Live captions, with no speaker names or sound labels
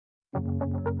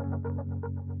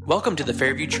Welcome to the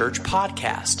Fairview Church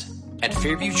podcast. At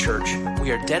Fairview Church,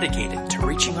 we are dedicated to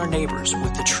reaching our neighbors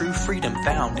with the true freedom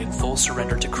found in full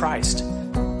surrender to Christ.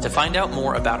 To find out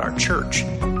more about our church,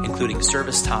 including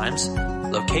service times,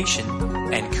 location,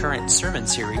 and current sermon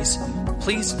series,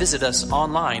 please visit us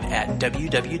online at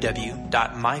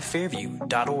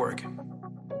www.myfairview.org.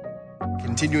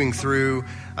 Continuing through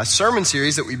a sermon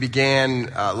series that we began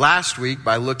last week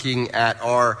by looking at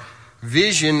our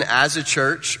vision as a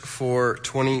church for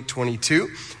 2022.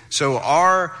 So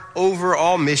our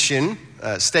overall mission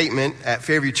statement at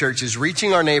Fairview Church is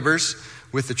reaching our neighbors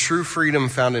with the true freedom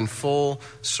found in full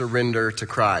surrender to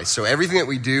Christ. So everything that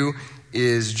we do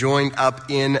is joined up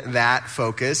in that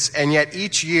focus. And yet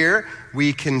each year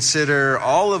we consider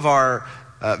all of our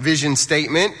vision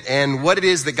statement and what it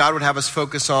is that God would have us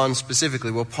focus on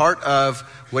specifically. Well, part of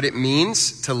what it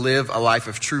means to live a life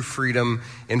of true freedom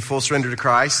in full surrender to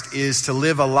Christ is to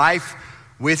live a life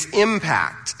with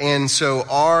impact. And so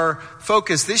our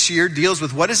focus this year deals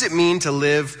with what does it mean to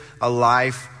live a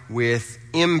life with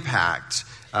impact.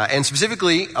 And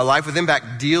specifically, a life with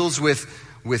impact deals with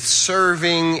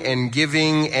serving and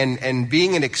giving and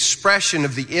being an expression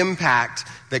of the impact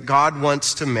that God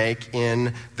wants to make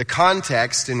in the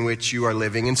context in which you are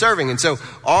living and serving. And so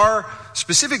our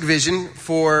specific vision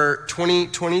for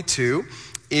 2022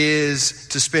 is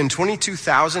to spend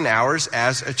 22,000 hours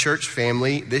as a church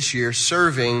family this year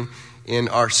serving in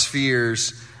our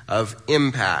spheres of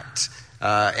impact.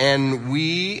 And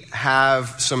we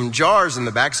have some jars in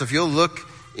the back. So if you'll look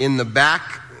in the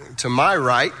back to my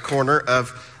right corner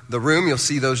of the room, you'll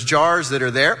see those jars that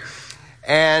are there.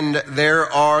 And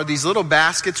there are these little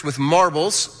baskets with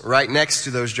marbles right next to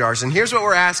those jars. And here's what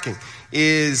we're asking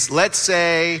is, let's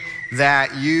say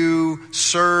that you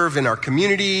serve in our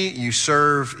community, you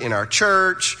serve in our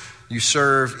church, you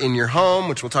serve in your home,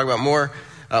 which we'll talk about more.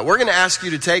 We're going to ask you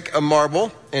to take a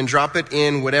marble and drop it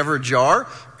in whatever jar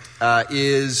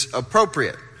is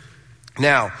appropriate.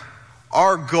 Now,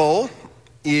 our goal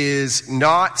is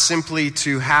not simply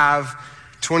to have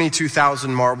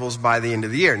 22,000 marbles by the end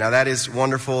of the year. Now that is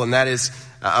wonderful and that is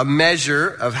a measure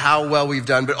of how well we've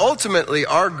done. But ultimately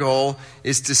our goal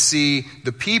is to see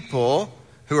the people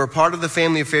who are part of the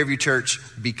family of Fairview Church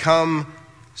become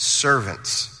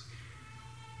servants.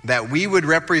 That we would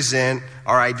represent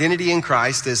our identity in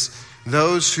Christ as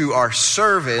those who are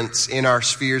servants in our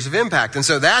spheres of impact. And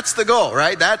so that's the goal,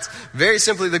 right? That's very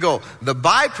simply the goal. The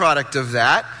byproduct of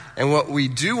that, and what we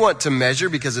do want to measure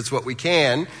because it's what we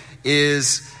can,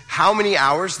 is how many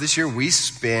hours this year we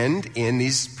spend in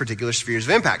these particular spheres of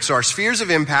impact. So our spheres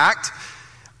of impact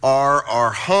are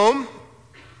our home,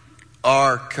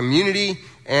 our community,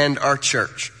 and our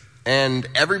church. And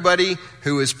everybody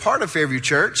who is part of Fairview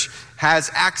Church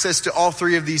has access to all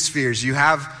three of these spheres. You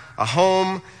have a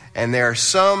home, and there are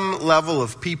some level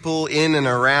of people in and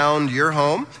around your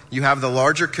home. You have the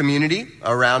larger community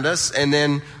around us, and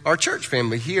then our church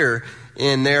family here.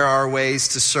 And there are ways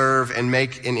to serve and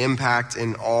make an impact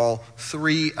in all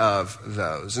three of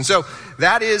those. And so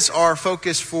that is our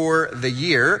focus for the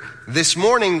year. This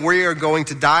morning, we are going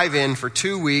to dive in for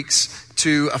 2 weeks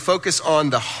to a focus on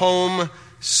the home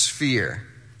sphere.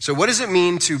 So what does it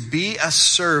mean to be a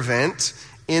servant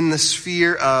in the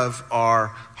sphere of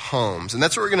our homes? And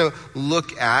that's what we're going to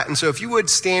look at. And so if you would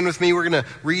stand with me, we're going to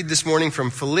read this morning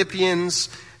from Philippians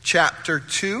chapter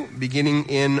 2, beginning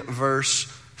in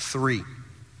verse 3.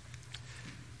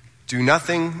 Do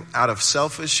nothing out of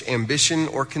selfish ambition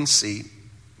or conceit,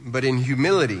 but in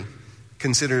humility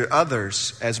consider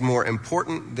others as more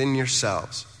important than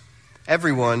yourselves.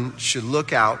 Everyone should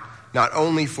look out not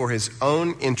only for his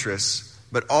own interests,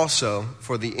 but also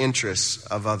for the interests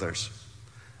of others.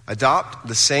 Adopt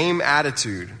the same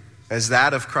attitude as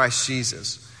that of Christ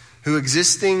Jesus, who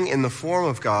existing in the form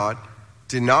of God,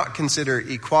 did not consider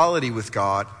equality with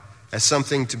God as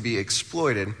something to be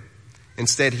exploited.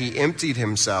 Instead, he emptied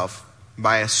himself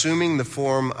by assuming the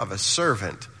form of a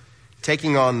servant,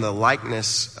 taking on the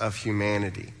likeness of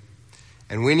humanity.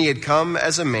 And when he had come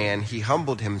as a man, he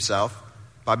humbled himself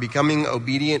by becoming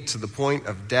obedient to the point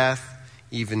of death,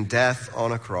 even death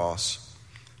on a cross.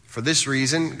 For this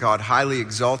reason, God highly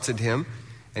exalted him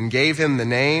and gave him the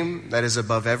name that is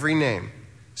above every name,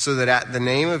 so that at the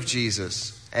name of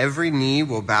Jesus, every knee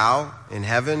will bow in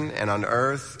heaven and on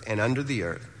earth and under the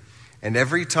earth, and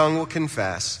every tongue will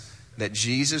confess that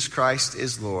Jesus Christ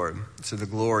is Lord, to the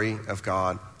glory of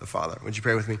God the Father. Would you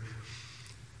pray with me?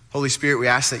 Holy Spirit, we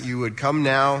ask that you would come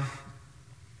now,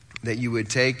 that you would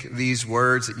take these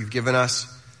words that you've given us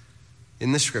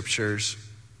in the scriptures,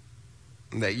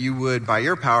 that you would, by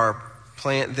your power,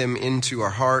 plant them into our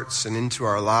hearts and into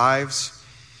our lives,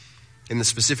 in the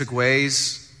specific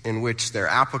ways in which they're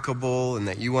applicable and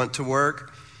that you want to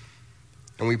work.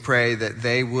 And we pray that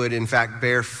they would, in fact,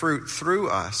 bear fruit through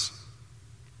us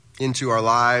into our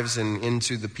lives and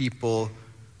into the people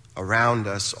around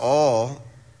us, all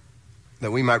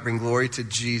that we might bring glory to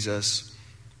Jesus,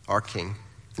 our King.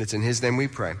 It's in his name we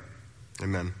pray.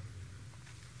 Amen.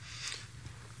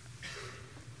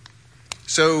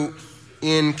 So,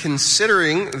 in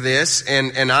considering this,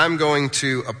 and I'm going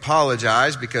to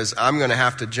apologize because I'm going to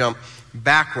have to jump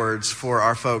backwards for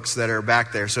our folks that are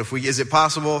back there. So is it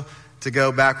possible to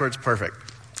go backwards? Perfect.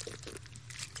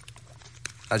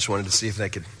 I just wanted to see if they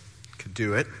could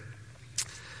do it.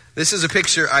 This is a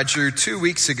picture I drew 2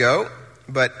 weeks ago,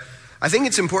 but I think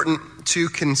it's important to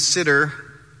consider,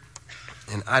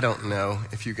 and I don't know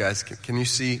if you guys can you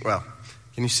see, well,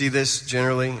 can you see this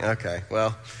generally? Okay,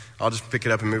 well, I'll just pick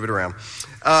it up and move it around.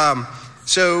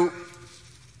 So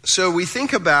we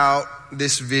think about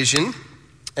this vision,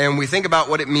 and we think about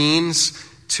what it means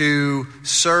to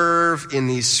serve in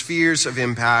these spheres of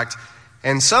impact.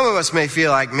 And some of us may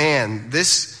feel like, man,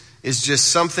 this is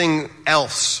just something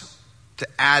else to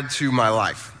add to my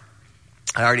life.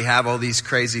 I already have all these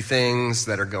crazy things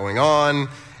that are going on,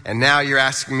 and now you're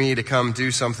asking me to come do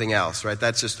something else, right?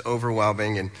 That's just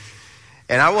overwhelming. And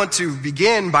I want to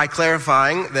begin by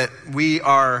clarifying that we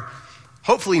are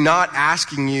hopefully not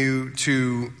asking you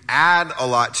to add a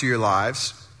lot to your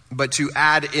lives, but to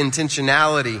add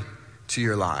intentionality to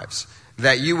your lives.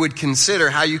 That you would consider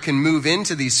how you can move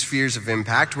into these spheres of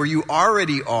impact where you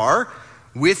already are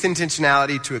with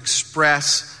intentionality to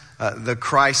express the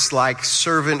Christ-like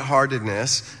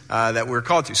servant-heartedness that we're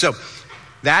called to. So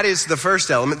that is the first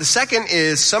element. The second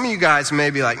is some of you guys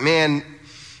may be like, man,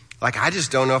 like I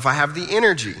just don't know if I have the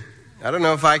energy. I don't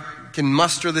know if I can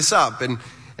muster this up. And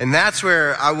that's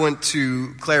where I want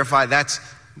to clarify that's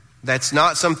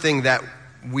not something that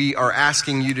we are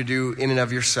asking you to do in and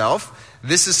of yourself.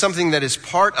 This is something that is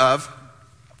part of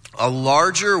a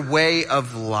larger way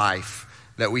of life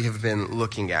that we have been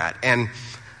looking at. And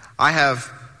I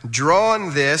have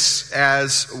drawn this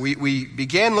as we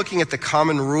began looking at the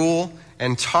common rule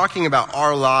and talking about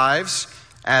our lives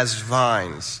as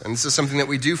vines. And this is something that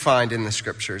we do find in the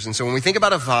scriptures. And so when we think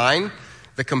about a vine,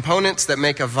 the components that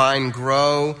make a vine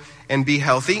grow and be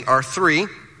healthy are three.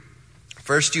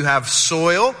 First, you have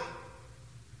soil.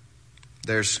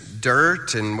 There's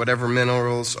dirt and whatever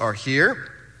minerals are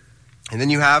here. And then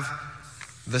you have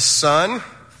the sun,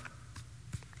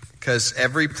 because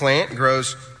every plant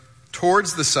grows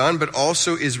towards the sun, but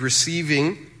also is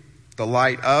receiving the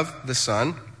light of the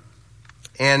sun.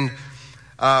 And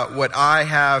what I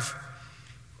have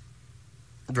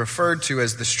referred to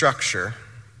as the structure,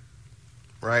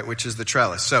 right, which is the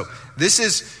trellis. So this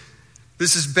is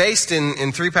based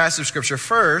in three passages of scripture.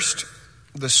 First,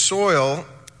 the soil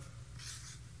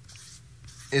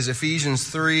is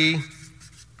Ephesians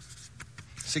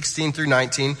 3:16 through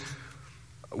 19,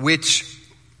 which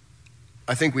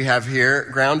I think we have here,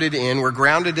 grounded in. We're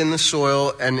grounded in the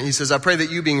soil, and he says, I pray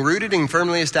that you, being rooted and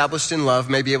firmly established in love,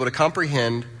 may be able to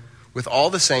comprehend with all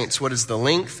the saints what is the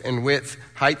length and width,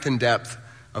 height and depth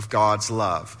of God's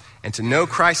love, and to know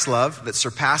Christ's love that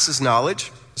surpasses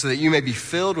knowledge, so that you may be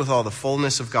filled with all the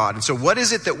fullness of God. And so what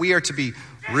is it that we are to be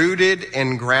rooted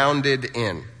and grounded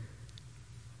in?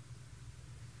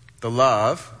 The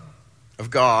love of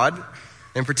God,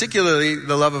 and particularly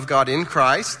the love of God in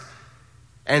Christ.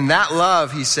 And that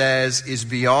love, he says, is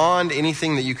beyond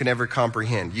anything that you can ever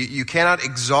comprehend. You cannot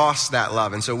exhaust that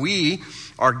love. And so we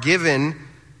are given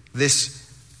this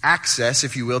access,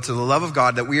 if you will, to the love of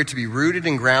God that we are to be rooted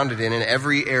and grounded in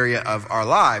every area of our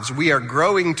lives. We are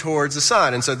growing towards the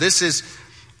sun. And so this is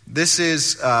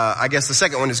I guess the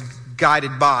second one is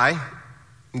guided by,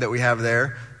 that we have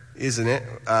there, isn't it?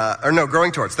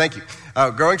 Growing towards, thank you.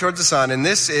 Growing towards the sun. And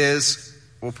this is,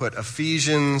 we'll put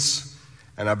Ephesians,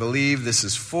 and I believe this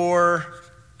is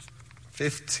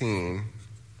 4:15.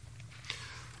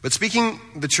 But speaking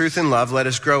the truth in love, let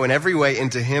us grow in every way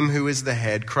into him who is the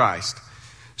head, Christ.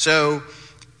 So,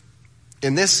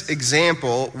 in this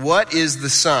example, what is the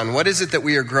sun? What is it that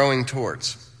we are growing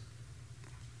towards?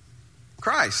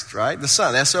 Christ, right? The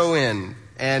sun, S-O-N.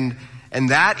 And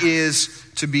that is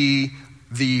to be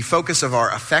the focus of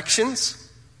our affections.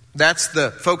 That's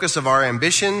the focus of our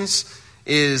ambitions,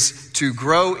 is to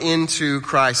grow into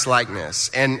Christ's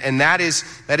likeness. And that is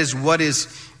what is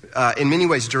in many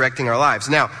ways directing our lives.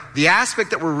 Now, the aspect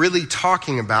that we're really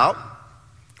talking about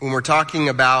when we're talking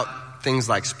about things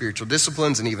like spiritual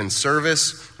disciplines and even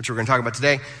service, which we're going to talk about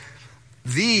today,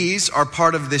 these are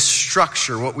part of this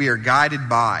structure, what we are guided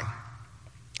by.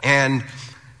 And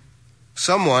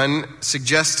someone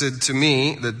suggested to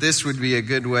me that this would be a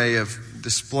good way of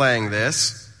displaying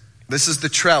this. This is the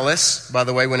trellis, by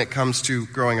the way, when it comes to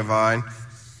growing a vine.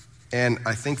 And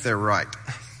I think they're right.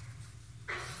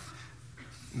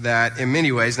 That in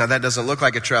many ways, now that doesn't look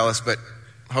like a trellis, but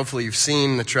hopefully you've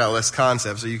seen the trellis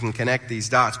concept so you can connect these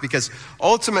dots. Because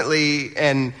ultimately,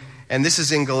 and this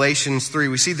is in Galatians 3,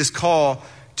 we see this call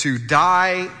to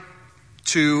die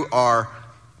to our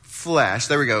flesh.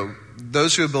 There we go.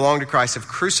 Those who have belonged to Christ have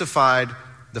crucified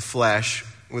the flesh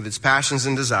with its passions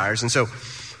and desires. And so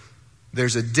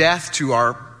there's a death to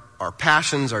our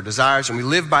passions, our desires, and we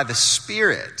live by the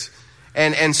Spirit.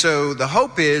 And so the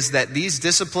hope is that these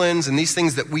disciplines and these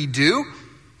things that we do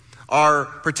are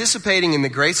participating in the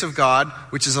grace of God,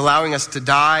 which is allowing us to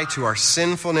die to our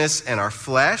sinfulness and our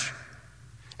flesh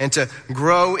and to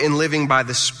grow in living by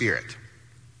the Spirit. Does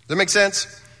that make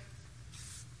sense?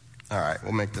 All right,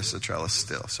 we'll make this a trellis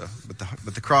still.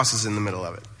 But the cross is in the middle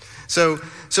of it. So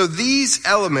these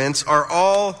elements are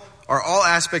all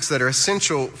aspects that are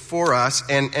essential for us,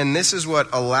 and this is what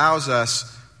allows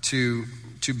us to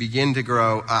begin to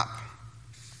grow up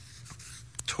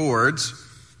towards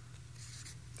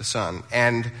the Son.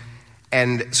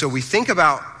 And so we think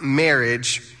about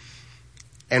marriage,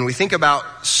 and we think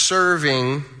about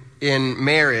serving in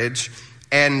marriage,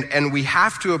 and we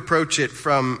have to approach it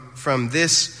from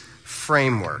this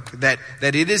framework, that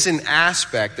it is an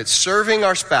aspect that serving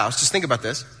our spouse, just think about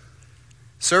this,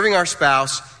 serving our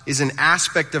spouse is an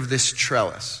aspect of this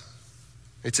trellis.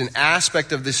 It's an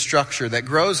aspect of this structure that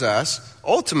grows us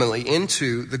ultimately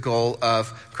into the goal of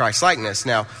Christ-likeness.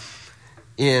 Now,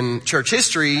 in church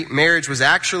history, marriage was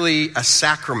actually a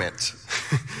sacrament.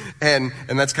 and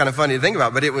that's kind of funny to think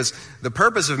about, but it was, the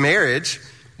purpose of marriage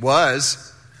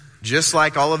was just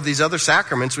like all of these other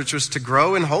sacraments, which was to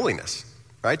grow in holiness.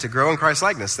 Right? To grow in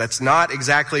Christ-likeness. That's not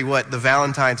exactly what the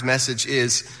Valentine's message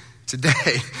is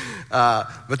today.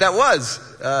 But that was,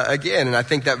 again, and I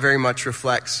think that very much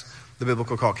reflects the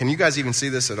biblical call. Can you guys even see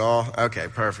this at all? Okay,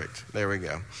 perfect. There we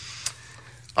go.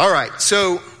 All right,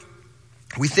 so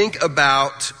we think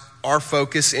about our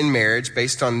focus in marriage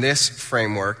based on this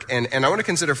framework. And I want to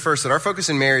consider first that our focus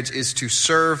in marriage is to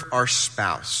serve our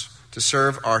spouse. To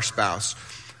serve our spouse.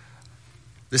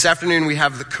 This afternoon we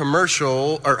have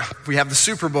we have the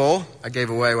Super Bowl. I gave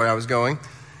away where I was going.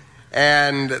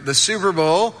 And the Super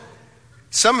Bowl,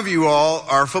 some of you all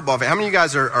are football fans. How many of you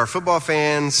guys are football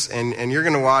fans and you're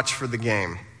going to watch for the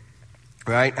game?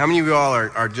 Right? How many of you all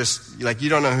are just, like, you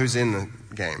don't know who's in the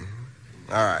game?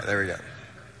 All right, there we go.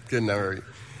 Good number.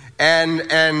 And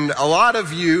a lot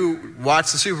of you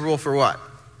watch the Super Bowl for what?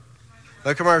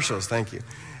 The commercials, thank you.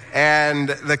 And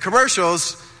the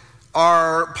commercials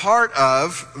are part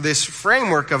of this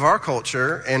framework of our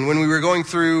culture. And when we were going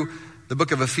through the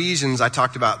book of Ephesians, I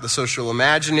talked about the social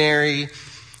imaginary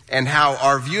and how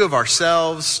our view of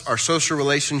ourselves, our social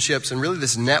relationships, and really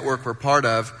this network we're part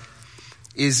of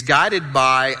is guided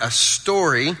by a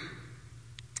story.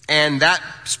 And that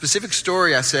specific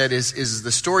story, I said, is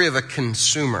the story of a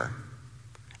consumer.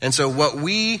 And so what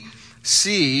we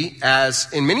see as,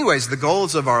 in many ways, the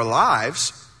goals of our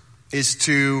lives is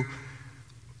to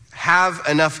have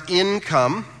enough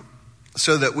income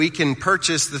so that we can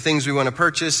purchase the things we want to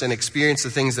purchase and experience the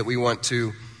things that we want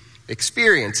to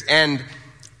experience. And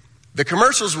the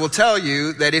commercials will tell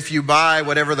you that if you buy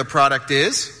whatever the product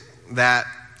is that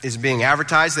is being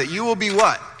advertised, that you will be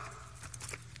what?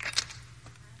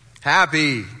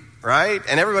 Happy, right?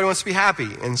 And everybody wants to be happy.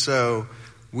 And so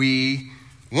we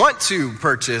want to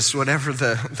purchase whatever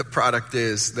the product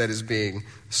is that is being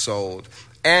sold.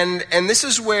 And this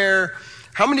is where,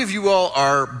 how many of you all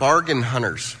are bargain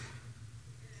hunters?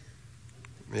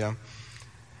 Yeah.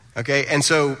 Okay, and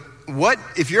so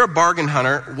if you're a bargain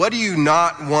hunter, what do you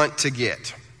not want to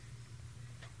get?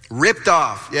 Ripped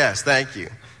off. Yes, thank you.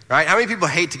 Right? How many people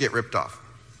hate to get ripped off?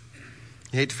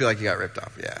 You hate to feel like you got ripped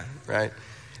off. Yeah, right?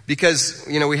 Because,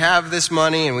 we have this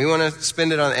money and we want to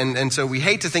spend it on, and so we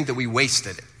hate to think that we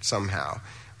wasted it somehow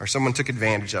or someone took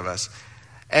advantage of us.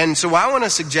 And so what I want to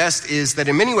suggest is that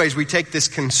in many ways we take this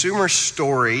consumer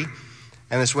story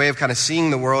and this way of kind of seeing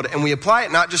the world and we apply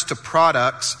it not just to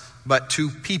products but to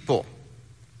people.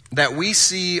 That we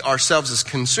see ourselves as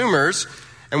consumers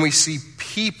and we see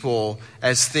people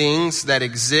as things that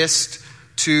exist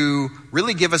to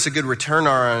really give us a good return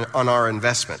on our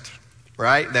investment,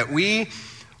 right? That we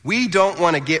don't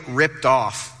want to get ripped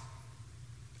off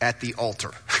at the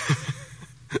altar,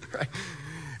 right?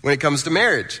 When it comes to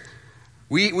marriage.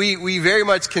 We very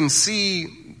much can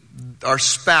see our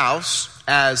spouse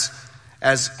as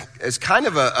kind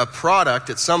of a product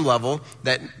at some level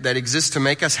that exists to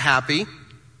make us happy,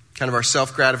 kind of our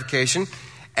self-gratification.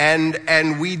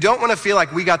 And we don't want to feel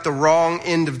like we got the wrong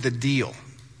end of the deal.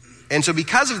 And so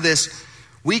because of this,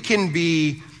 we can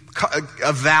be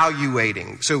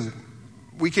evaluating. So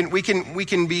we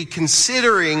can be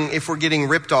considering if we're getting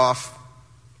ripped off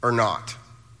or not,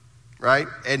 right?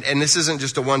 And this isn't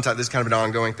just a one-time, this is kind of an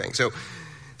ongoing thing.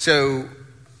 So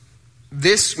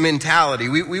this mentality,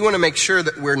 we want to make sure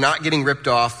that we're not getting ripped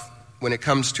off when it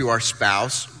comes to our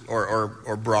spouse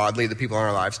or broadly the people in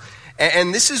our lives.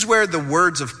 And this is where the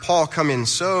words of Paul come in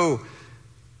so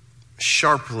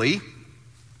sharply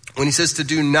when he says to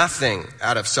do nothing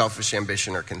out of selfish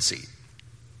ambition or conceit.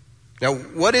 Now,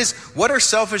 what are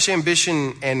selfish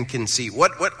ambition and conceit?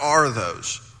 What are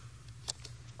those?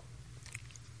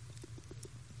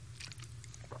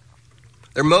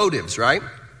 They're motives, right?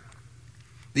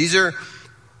 These are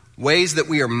ways that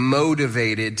we are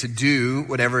motivated to do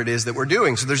whatever it is that we're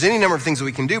doing. So there's any number of things that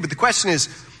we can do, but the question is,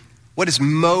 what is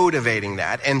motivating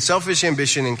that? And selfish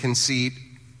ambition and conceit,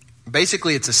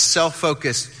 basically it's a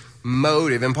self-focused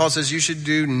motive. And Paul says you should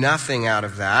do nothing out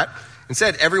of that.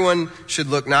 Instead, everyone should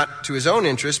look not to his own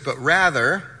interest, but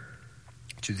rather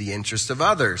to the interest of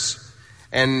others.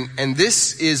 And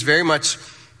this is very much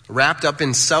wrapped up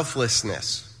in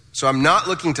selflessness. So I'm not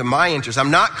looking to my interest.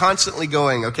 I'm not constantly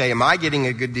going, okay, am I getting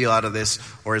a good deal out of this?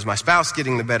 Or is my spouse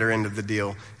getting the better end of the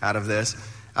deal out of this?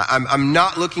 I'm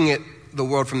not looking at the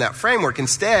world from that framework.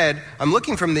 Instead, I'm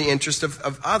looking from the interest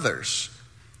of others.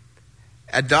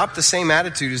 Adopt the same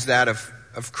attitude as that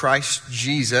of Christ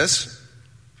Jesus.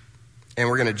 And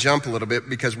we're going to jump a little bit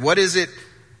because what is it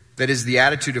that is the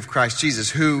attitude of Christ Jesus,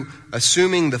 who,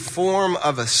 assuming the form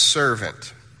of a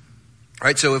servant,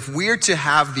 right? So if we're to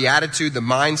have the attitude, the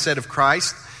mindset of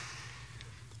Christ,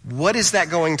 what is that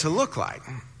going to look like?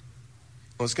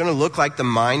 Well, it's going to look like the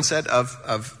mindset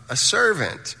of a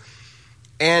servant.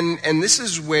 And this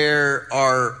is where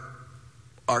our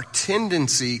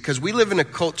tendency, because we live in a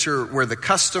culture where the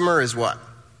customer is what?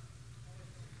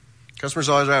 Customer's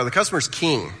always right. The customer's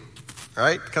king,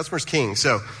 right? The customer's king.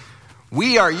 So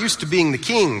we are used to being the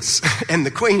kings and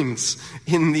the queens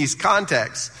in these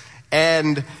contexts.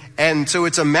 And so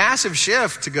it's a massive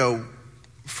shift to go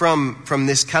from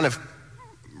this kind of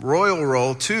royal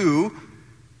role to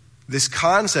this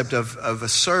concept of a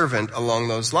servant along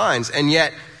those lines. And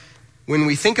yet, when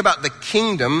we think about the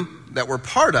kingdom that we're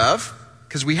part of,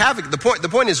 because we have the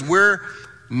point is we're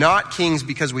not kings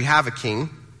because we have a king,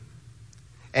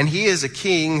 and he is a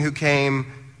king who came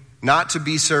not to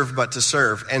be served but to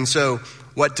serve. And so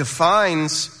what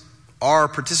defines our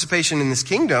participation in this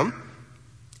kingdom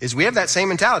is we have that same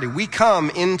mentality. We come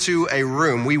into a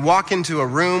room, we walk into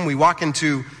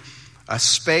a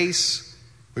space,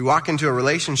 we walk into a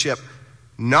relationship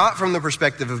not from the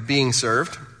perspective of being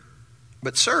served,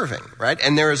 but serving, right?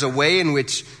 And there is a way in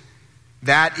which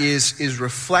that is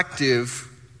reflective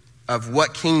of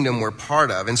what kingdom we're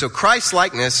part of. And so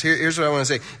Christ-likeness, here's what I want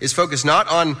to say, is focused not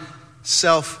on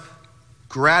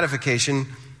self-gratification,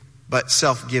 but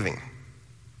self-giving.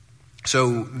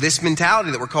 So this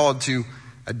mentality that we're called to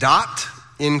adopt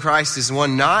in Christ is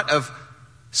one not of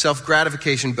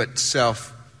self-gratification, but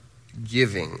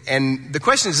self-giving. And the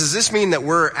question is, does this mean that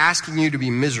we're asking you to be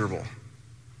miserable?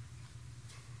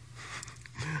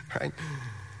 Right?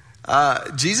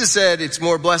 Jesus said it's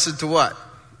more blessed to what?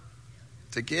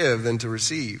 To give than to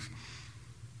receive.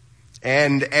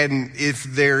 And if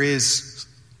there is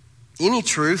any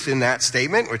truth in that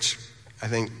statement, which I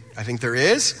think there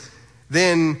is,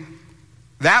 then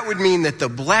that would mean that the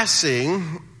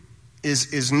blessing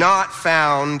is not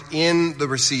found in the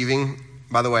receiving.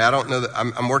 By the way, I don't know that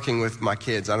I'm working with my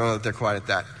kids. I don't know that they're quite at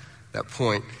that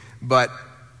point. But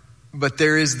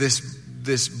there is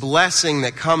this blessing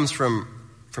that comes from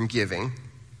giving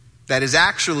that is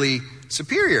actually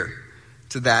superior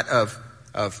to that of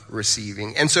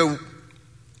receiving. And so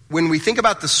when we think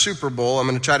about the Super Bowl, I'm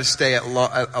going to try to stay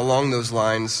along those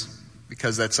lines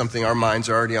because that's something our minds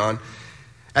are already on.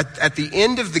 At the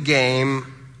end of the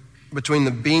game between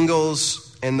the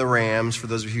Bengals and the Rams, for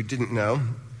those of you who didn't know,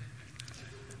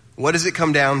 what does it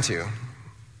come down to?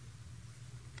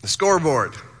 The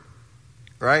scoreboard,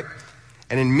 right?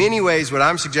 And in many ways, what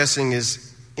I'm suggesting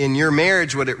is in your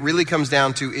marriage, what it really comes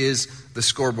down to is the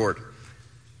scoreboard.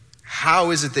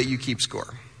 How is it that you keep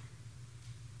score?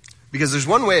 Because there's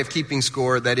one way of keeping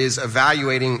score that is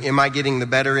evaluating, am I getting the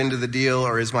better end of the deal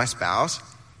or is my spouse?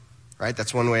 Right?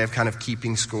 That's one way of kind of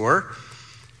keeping score.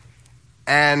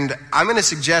 And I'm going to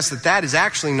suggest that is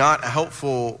actually not a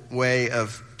helpful way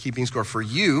of keeping score for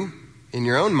you in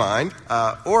your own mind,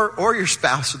 or your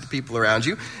spouse or the people around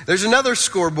you. There's another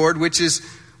scoreboard which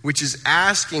is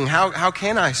asking, how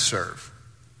can I serve?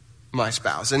 my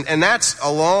spouse? And that's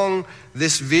along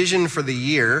this vision for the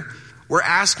year. We're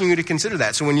asking you to consider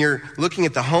that. So when you're looking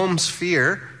at the home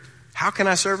sphere, how can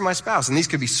I serve my spouse? And these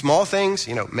could be small things,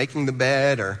 making the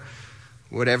bed or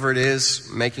whatever it is,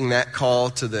 making that call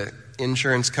to the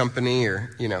insurance company or,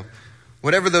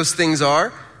 whatever those things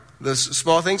are, those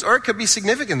small things, or it could be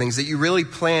significant things that you really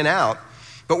plan out.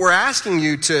 But we're asking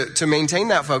you to maintain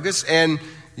that focus, and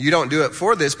you don't do it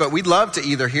for this, but we'd love to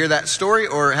either hear that story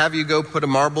or have you go put a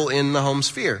marble in the home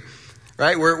sphere,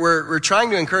 right? We're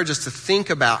trying to encourage us to think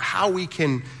about how we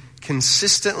can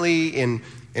consistently, in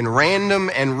random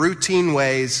and routine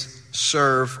ways,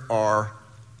 serve our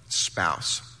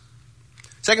spouse.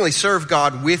 Secondly, serve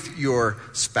God with your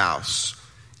spouse.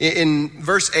 In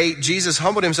verse 8, Jesus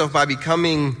humbled himself by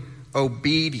becoming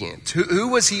obedient. Who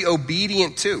was he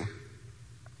obedient to?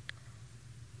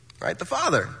 Right, the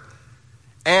Father.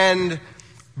 And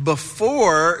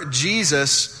before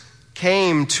Jesus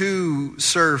came to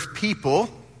serve people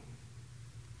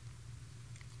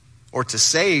or to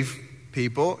save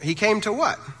people, he came to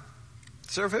what?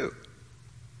 Serve who?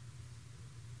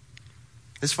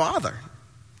 His Father.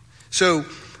 So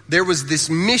there was this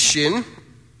mission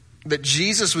that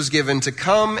Jesus was given to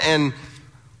come, and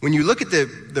when you look at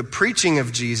the preaching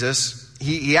of Jesus,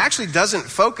 he actually doesn't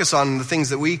focus on the things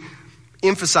that we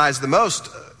emphasize the most,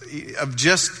 of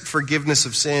just forgiveness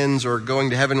of sins or going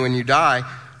to heaven when you die.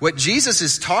 What Jesus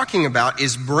is talking about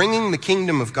is bringing the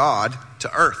kingdom of God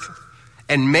to earth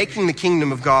and making the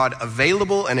kingdom of God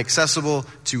available and accessible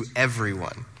to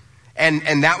everyone.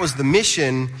 And that was the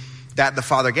mission that the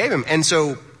Father gave him. And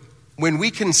so when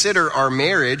we consider our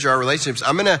marriage, our relationships,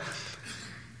 I'm going to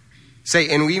say,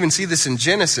 and we even see this in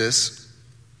Genesis,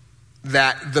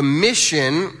 that the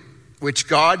mission which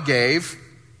God gave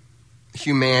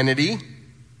humanity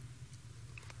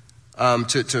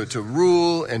to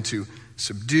rule and to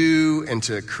subdue and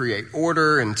to create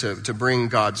order and to bring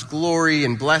God's glory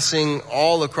and blessing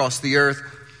all across the earth,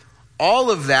 all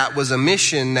of that was a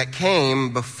mission that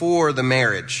came before the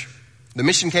marriage. The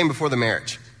mission came before the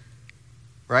marriage,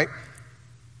 right?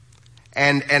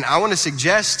 And I want to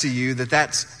suggest to you that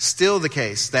that's still the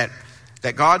case, that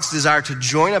God's desire to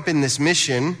join up in this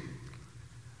mission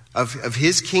of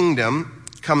his kingdom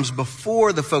comes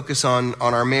before the focus on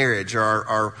our marriage or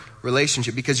our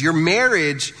relationship, because your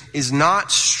marriage is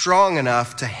not strong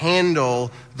enough to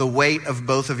handle the weight of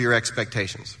both of your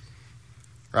expectations,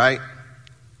 right?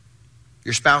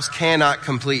 Your spouse cannot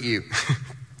complete you.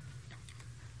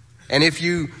 And if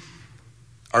you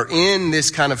are in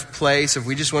this kind of place, if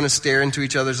we just want to stare into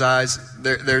each other's eyes,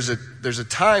 there's a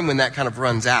time when that kind of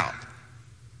runs out,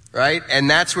 right? And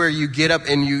that's where you get up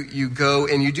and you go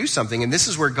and you do something. And this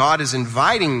is where God is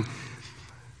inviting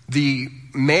the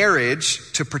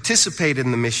marriage to participate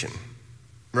in the mission,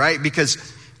 right? Because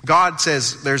God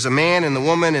says there's a man and the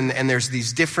woman, and there's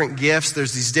these different gifts,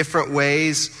 there's these different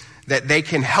ways that they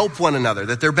can help one another,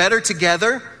 that they're better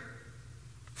together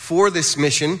for this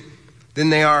mission than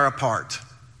they are apart.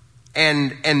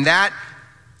 And that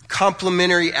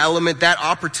complementary element, that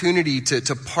opportunity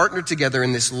to partner together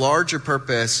in this larger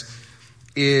purpose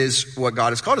is what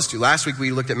God has called us to. Last week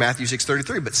we looked at Matthew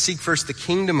 6:33, but seek first the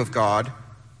kingdom of God.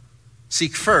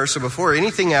 Seek first, so before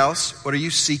anything else, what are you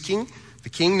seeking? The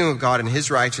kingdom of God and his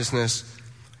righteousness,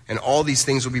 and all these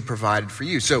things will be provided for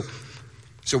you. So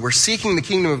we're seeking the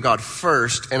kingdom of God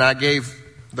first, and I gave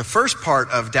the first part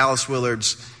of Dallas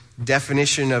Willard's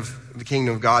definition of the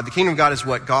kingdom of God. The kingdom of God is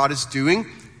what God is doing.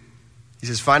 He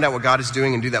says, find out what God is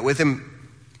doing and do that with him.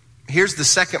 Here's the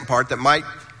second part that might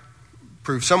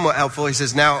prove somewhat helpful. He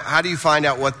says, now, how do you find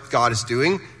out what God is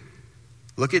doing?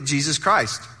 Look at Jesus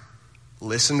Christ.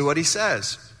 Listen to what he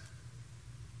says.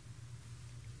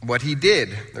 What he did.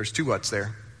 There's two what's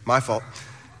there. My fault.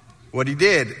 What he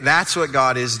did. That's what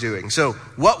God is doing. So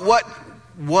what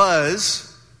was...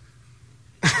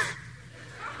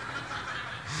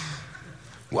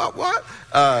 What?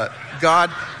 God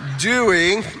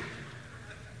doing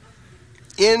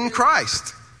in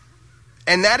Christ.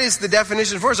 And that is the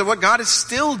definition for us of what God is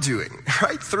still doing,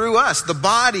 right? Through us, the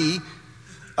body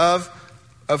of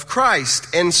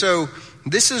Christ. And so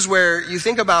this is where you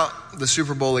think about the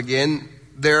Super Bowl again.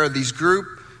 There are these group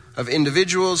of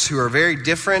individuals who are very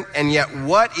different, and yet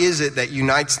what is it that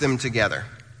unites them together?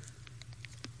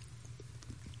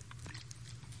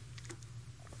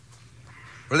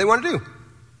 What do they want to do?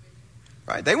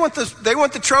 Right? They want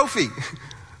the trophy,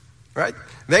 right?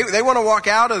 They want to walk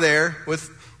out of there with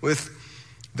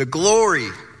the glory,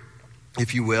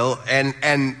 if you will.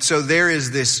 And so there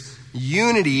is this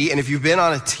unity, and if you've been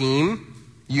on a team,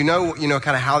 you know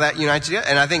kind of how that unites you.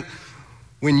 And I think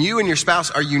when you and your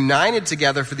spouse are united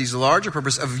together for these larger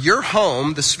purposes of your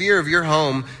home, the sphere of your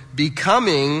home,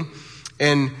 becoming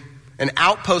an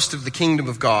outpost of the kingdom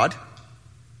of God,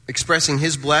 expressing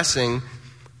his blessing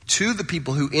to the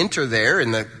people who enter there,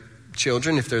 and the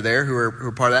children, if they're there, who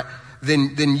are part of that,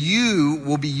 then you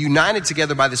will be united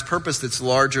together by this purpose that's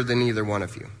larger than either one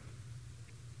of you.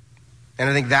 And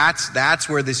I think that's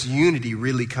where this unity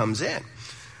really comes in.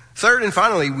 Third and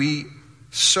finally, we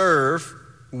serve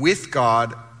with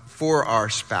God for our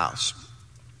spouse.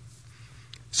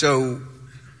 So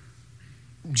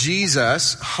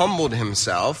Jesus humbled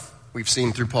himself, we've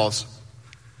seen through Paul's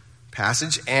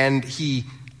passage, and he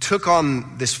took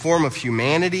on this form of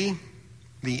humanity,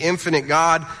 the infinite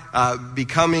God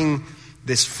becoming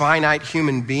this finite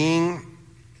human being.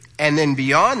 And then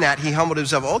beyond that, he humbled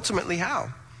himself ultimately how?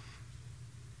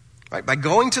 Right? By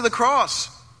going to the cross.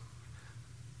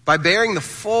 By bearing the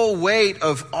full weight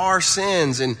of our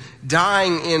sins and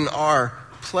dying in our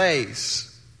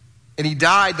place. And he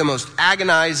died the most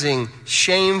agonizing,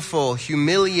 shameful,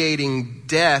 humiliating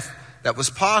death that was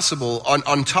possible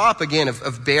on top, again,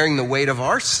 of bearing the weight of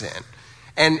our sin.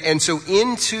 And so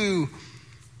into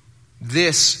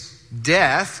this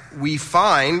death, we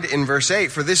find in verse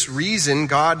 8, for this reason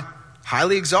God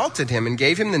highly exalted him and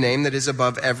gave him the name that is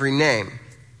above every name.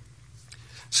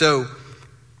 So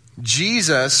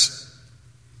Jesus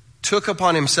took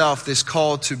upon himself this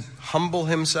call to humble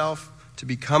himself, to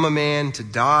become a man, to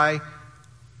die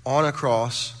on a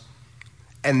cross.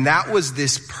 And that was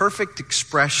this perfect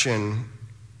expression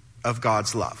of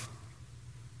God's love.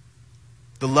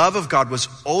 The love of God was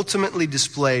ultimately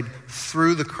displayed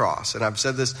through the cross. And I've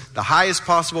said this, the highest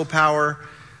possible power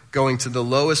going to the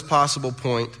lowest possible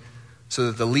point so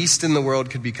that the least in the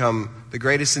world could become the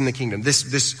greatest in the kingdom.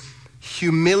 This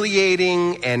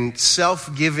humiliating and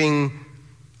self-giving,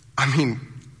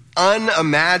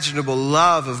 unimaginable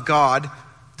love of God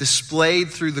displayed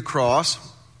through the cross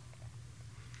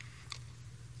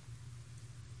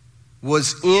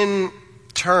was in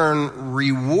turn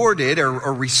rewarded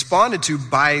or responded to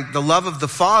by the love of the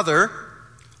Father,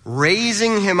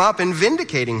 raising him up and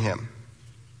vindicating him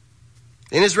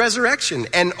in his resurrection,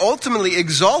 and ultimately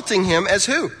exalting him as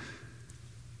who?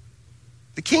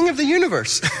 The King of the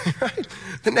universe, right?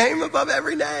 The name above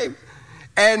every name.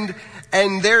 And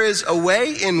there is a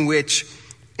way in which,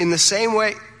 in the same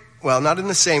way, well, not in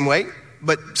the same way,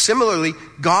 but similarly,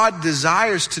 God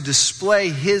desires to display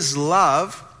his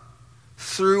love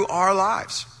through our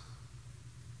lives.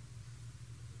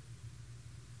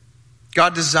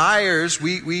 God desires,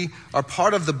 we are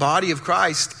part of the body of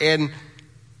Christ, and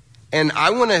I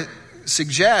want to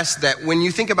suggest that when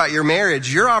you think about your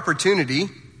marriage, your opportunity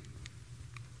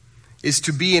is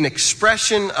to be an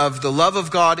expression of the love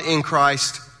of God in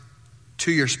Christ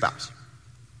to your spouse.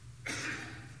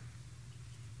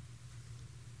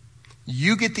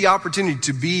 You get the opportunity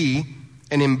to be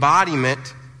an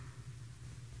embodiment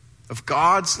of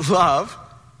God's love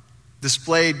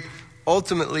displayed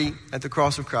ultimately at the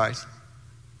cross of Christ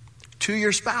to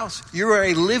your spouse. You are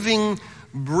a living,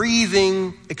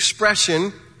 breathing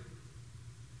expression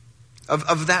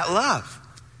of that love.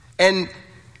 And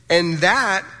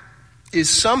that is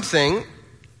something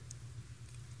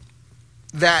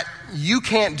that you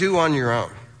can't do on your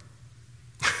own.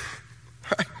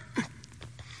 Right?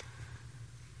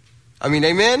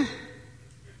 Amen?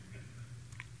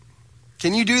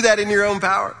 Can you do that in your own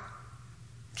power?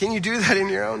 Can you do that in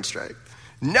your own strength?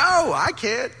 No, I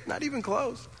can't. Not even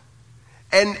close.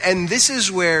 And this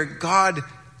is where God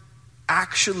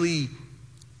actually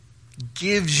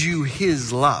gives you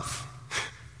his love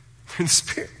in the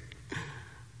Spirit.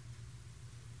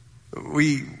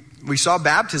 We saw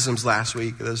baptisms last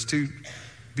week. Those two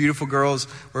beautiful girls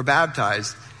were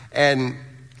baptized. And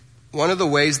one of the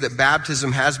ways that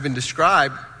baptism has been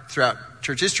described throughout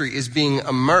church history is being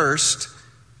immersed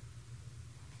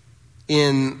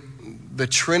in the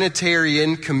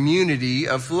Trinitarian community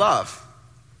of love.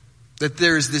 That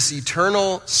there is this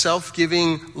eternal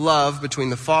self-giving love between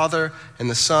the Father and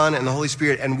the Son and the Holy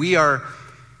Spirit, and we are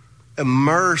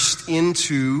immersed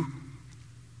into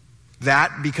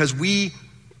that because we,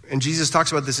 and Jesus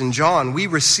talks about this in John, we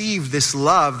receive this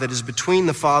love that is between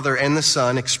the Father and the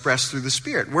Son expressed through the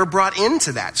Spirit. We're brought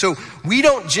into that. So we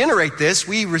don't generate this,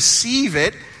 we receive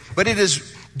it, but it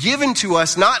is given to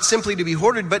us not simply to be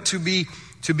hoarded, but to be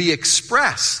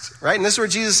expressed, right? And this is what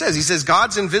Jesus says. He says,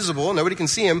 God's invisible, nobody can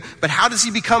see him, but how does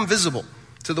he become visible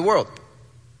to the world?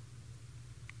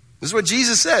 This is what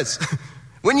Jesus says.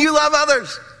 When you love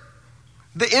others,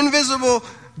 the invisible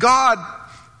God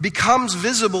becomes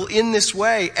visible in this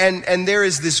way, and there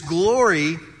is this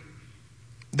glory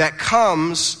that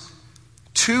comes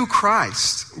to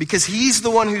Christ, because he's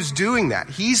the one who's doing that.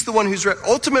 He's the one who's,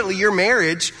 ultimately your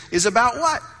marriage is about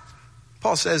what?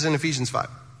 Paul says in Ephesians 5.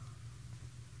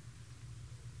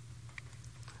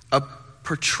 A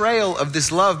portrayal of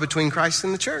this love between Christ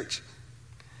and the church.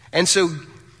 And so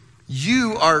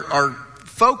you are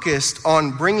focused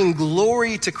on bringing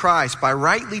glory to Christ by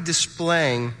rightly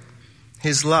displaying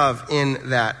his love in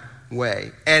that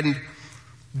way. And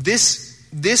this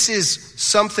is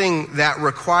something that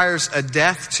requires a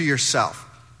death to yourself.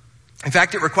 In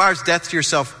fact, it requires death to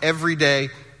yourself every day,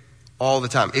 all the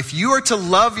time. If you are to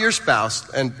love your spouse,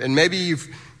 and maybe you've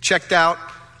checked out,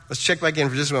 let's check back in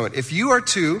for just a moment. If you are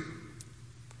to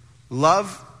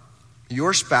love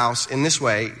your spouse in this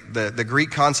way, the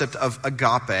Greek concept of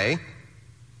agape,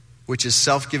 which is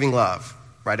self-giving love,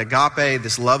 right? Agape,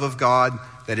 this love of God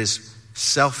that is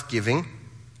self-giving.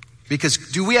 Because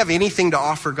do we have anything to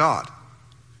offer God?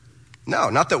 No,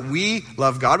 not that we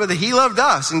love God, but that he loved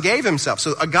us and gave himself.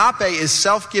 So agape is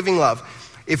self-giving love.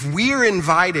 If we are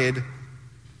invited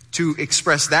to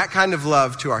express that kind of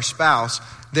love to our spouse,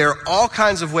 there are all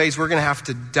kinds of ways we're going to have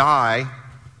to die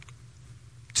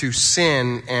to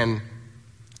sin and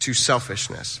to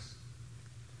selfishness.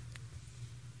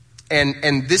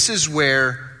 And this is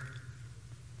where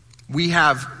we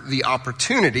have the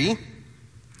opportunity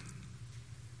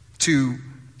to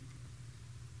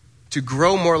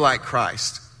grow more like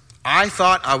Christ. I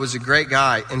thought I was a great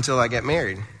guy until I get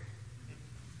married.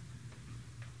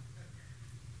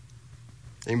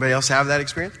 Anybody else have that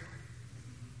experience?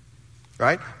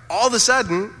 Right? All of a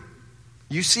sudden,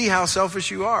 you see how selfish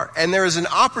you are. And there is an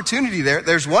opportunity there.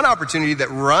 There's one opportunity that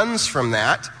runs from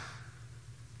that.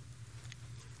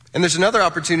 And there's another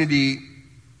opportunity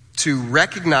to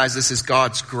recognize this as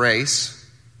God's grace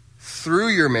through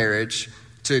your marriage,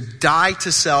 to die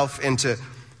to self and to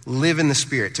live in the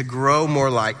Spirit, to grow more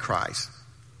like Christ.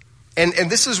 And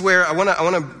this is where I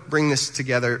want to bring this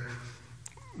together,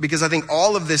 because I think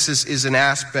all of this is an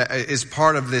aspect, is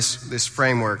part of this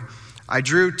framework. I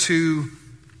drew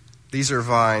these are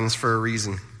vines for a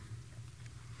reason.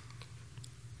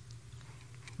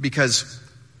 Because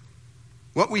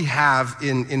what we have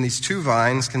in these two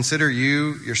vines, consider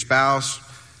you, your spouse,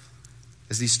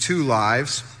 as these two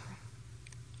lives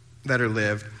that are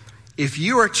lived. If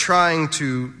you are trying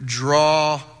to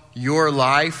draw your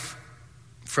life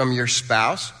from your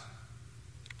spouse,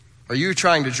 are you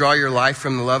trying to draw your life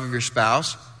from the love of your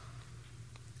spouse?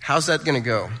 How's that going to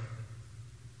go?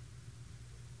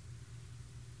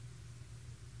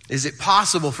 Is it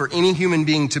possible for any human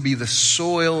being to be the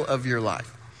soil of your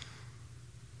life?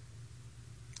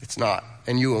 It's not.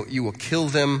 And you will kill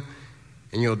them,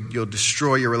 and you'll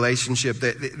destroy your relationship.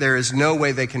 There is no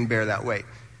way they can bear that weight.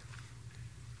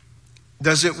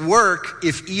 Does it work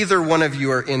if either one of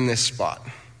you are in this spot?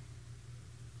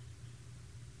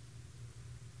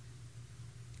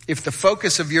 If the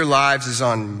focus of your lives is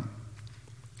on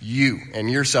you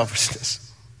and your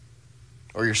selfishness,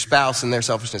 or your spouse and their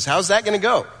selfishness, how's that going to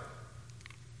go?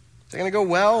 Is that going to go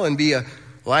well and be a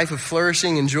life of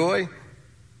flourishing and joy?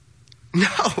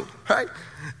 No, right?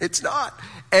 It's not.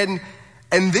 And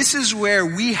this is where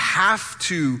we have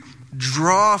to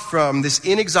draw from this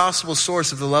inexhaustible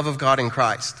source of the love of God in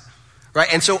Christ, right?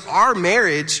 And so our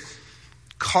marriage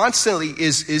constantly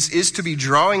is to be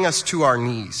drawing us to our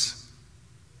knees.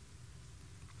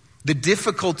 The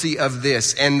difficulty of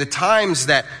this and the times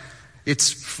that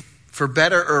it's for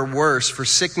better or worse, for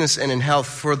sickness and in health,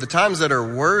 for the times that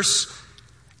are worse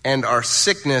and our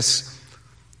sickness,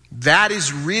 that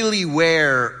is really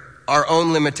where our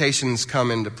own limitations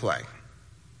come into play.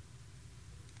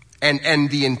 And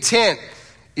the intent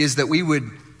is that we would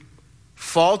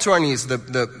fall to our knees.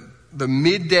 The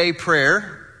midday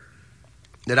prayer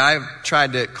that I've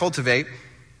tried to cultivate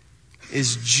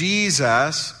is,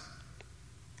 Jesus,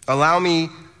 allow me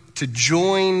to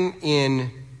join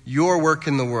in your work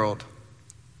in the world.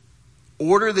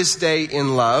 Order this day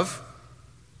in love,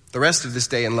 the rest of this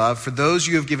day in love, for those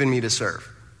you have given me to serve.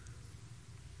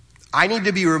 I need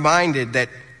to be reminded that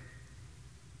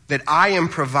I am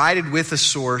provided with a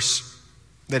source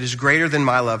that is greater than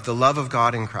my love, the love of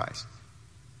God in Christ.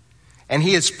 And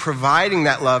he is providing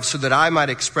that love so that I might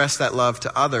express that love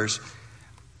to others.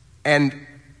 And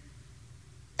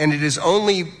it is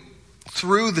only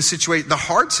through the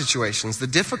hard situations, the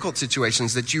difficult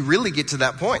situations, that you really get to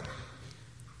that point.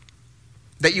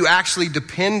 That you actually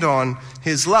depend on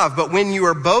his love. But when you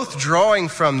are both drawing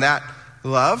from that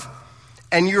love,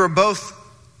 and you are both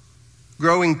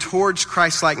growing towards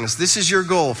Christ-likeness, this is your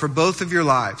goal for both of your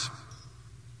lives.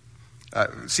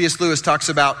 C.S. Lewis talks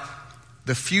about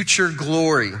the future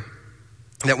glory,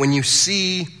 that when you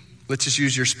see let's just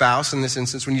use your spouse in this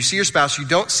instance. When you see your spouse, you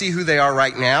don't see who they are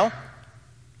right now,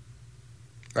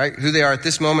 right? Who they are at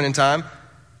this moment in time,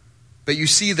 but you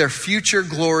see their future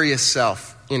glorious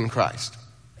self in Christ.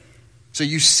 So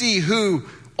you see who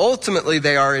ultimately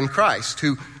they are in Christ,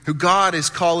 who God is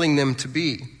calling them to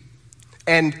be.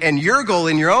 And your goal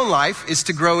in your own life is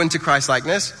to grow into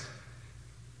Christ-likeness.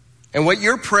 And what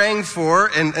you're praying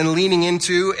for and leaning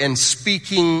into and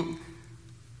speaking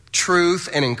truth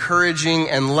and encouraging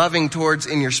and loving towards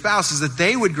in your spouse is that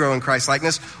they would grow in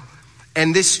Christ-likeness.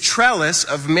 And this trellis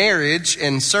of marriage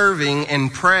and serving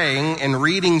and praying and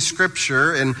reading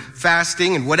scripture and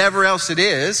fasting and whatever else it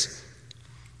is,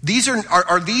 these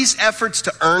are these efforts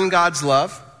to earn God's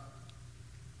love?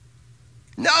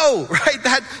 No, right?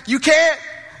 That you can't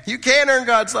earn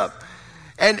God's love.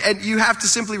 And you have to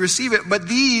simply receive it. But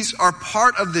these are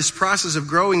part of this process of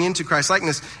growing into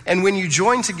Christ-likeness. And when you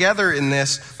join together in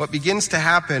this, what begins to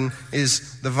happen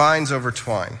is the vines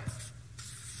overtwine.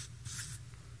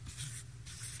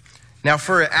 Now,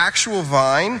 for an actual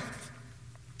vine,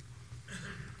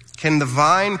 can the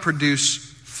vine produce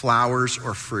flowers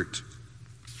or fruit?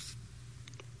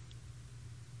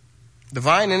 The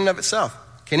vine in and of itself,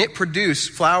 can it produce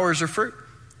flowers or fruit?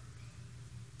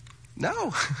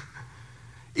 No.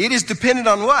 It is dependent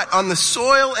on what? On the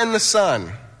soil and the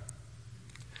sun.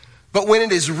 But when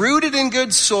it is rooted in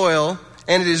good soil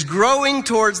and it is growing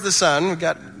towards the sun, we've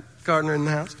got gardener in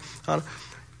the house,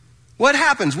 what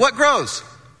happens? What grows?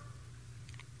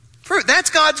 Fruit. That's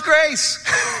God's grace.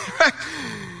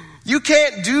 You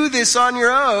can't do this on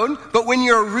your own, but when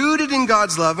you're rooted in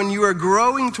God's love and you are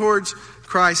growing towards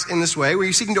Christ in this way, where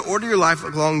you're seeking to order your life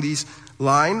along these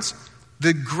lines,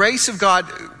 the grace of God,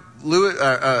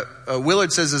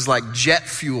 Willard says, is like jet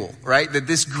fuel, right? That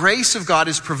this grace of God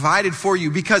is provided for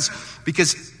you because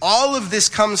all of this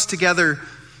comes together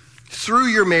through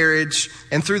your marriage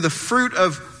and through the fruit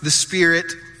of the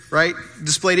Spirit, right?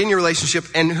 Displayed in your relationship.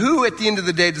 And who at the end of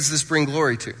the day does this bring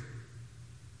glory to?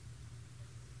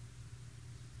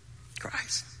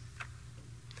 Christ.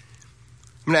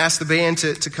 I'm going to ask the band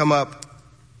to come up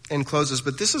and close us,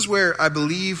 but this is where I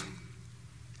believe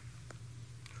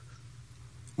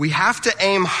we have to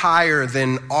aim higher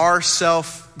than our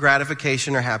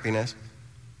self-gratification or happiness.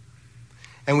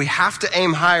 And we have to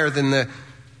aim higher than the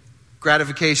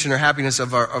gratification or happiness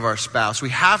of our spouse. We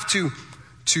have to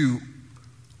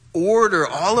order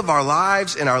all of our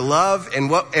lives and our love and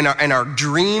our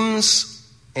dreams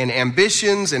and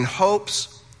ambitions and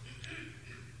hopes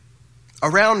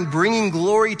around bringing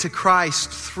glory to Christ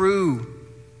through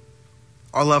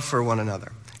our love for one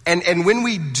another. And when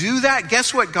we do that,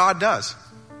 guess what God does?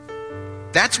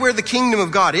 That's where the kingdom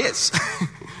of God is.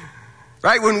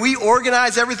 Right? When we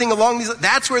organize everything along these,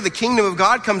 that's where the kingdom of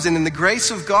God comes in, and the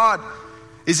grace of God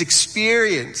is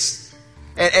experienced.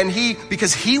 And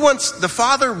the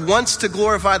Father wants to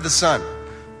glorify the Son.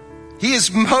 He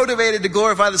is motivated to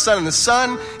glorify the Son, and the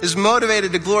Son is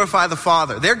motivated to glorify the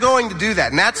Father. They're going to do that,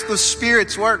 and that's the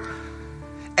Spirit's work.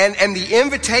 And the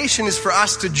invitation is for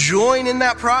us to join in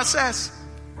that process.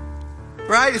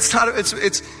 Right?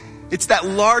 It's that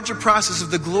larger process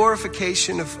of the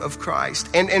glorification of Christ.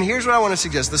 And here's what I want to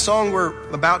suggest. The song we're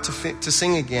about to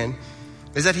sing again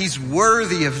is that He's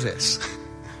worthy of this.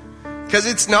 Because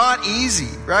it's not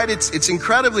easy, right? It's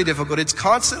incredibly difficult. It's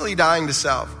constantly dying to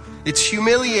self. It's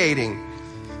humiliating.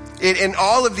 And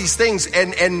all of these things.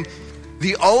 And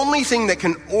the only thing that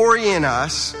can orient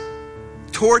us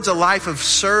towards a life of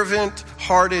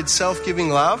servant-hearted, self-giving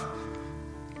love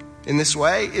in this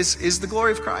way is the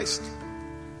glory of Christ.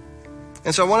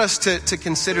 And so I want us to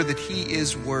consider that He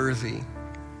is worthy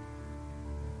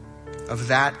of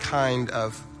that kind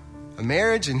of a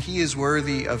marriage, and He is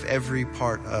worthy of every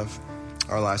part of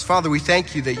our lives. Father, we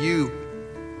thank You that You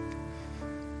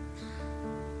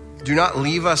do not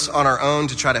leave us on our own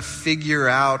to try to figure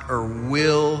out or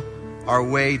will our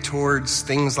way towards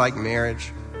things like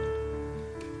marriage,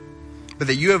 but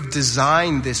that You have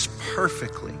designed this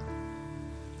perfectly,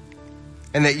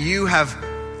 and that You have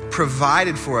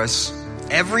provided for us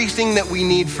everything that we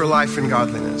need for life and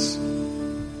godliness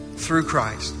through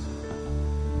Christ.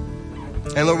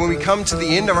 And Lord, when we come to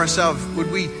the end of ourselves,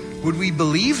 would we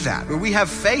believe that? Would we have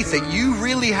faith that You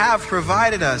really have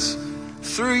provided us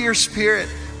through Your Spirit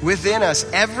within us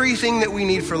everything that we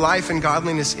need for life and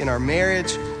godliness in our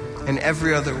marriage and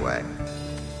every other way?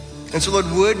 And so, Lord,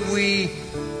 would we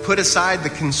put aside the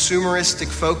consumeristic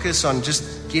focus on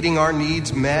just getting our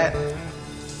needs met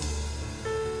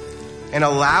and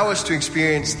allow us to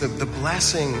experience the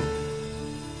blessing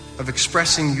of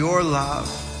expressing Your love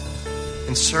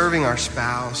and serving our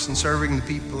spouse and serving the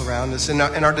people around us. And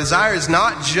our desire is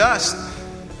not just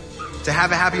to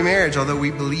have a happy marriage, although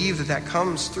we believe that that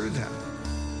comes through them.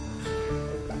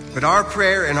 But our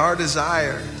prayer and our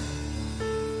desire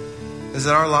is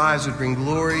that our lives would bring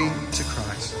glory to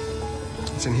Christ.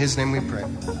 It's in His name we pray.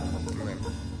 Amen.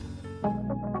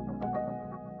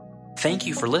 Thank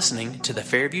you for listening to the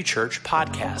Fairview Church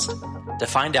podcast. To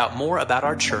find out more about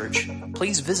our church,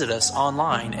 please visit us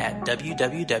online at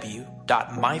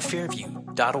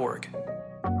www.myfairview.org.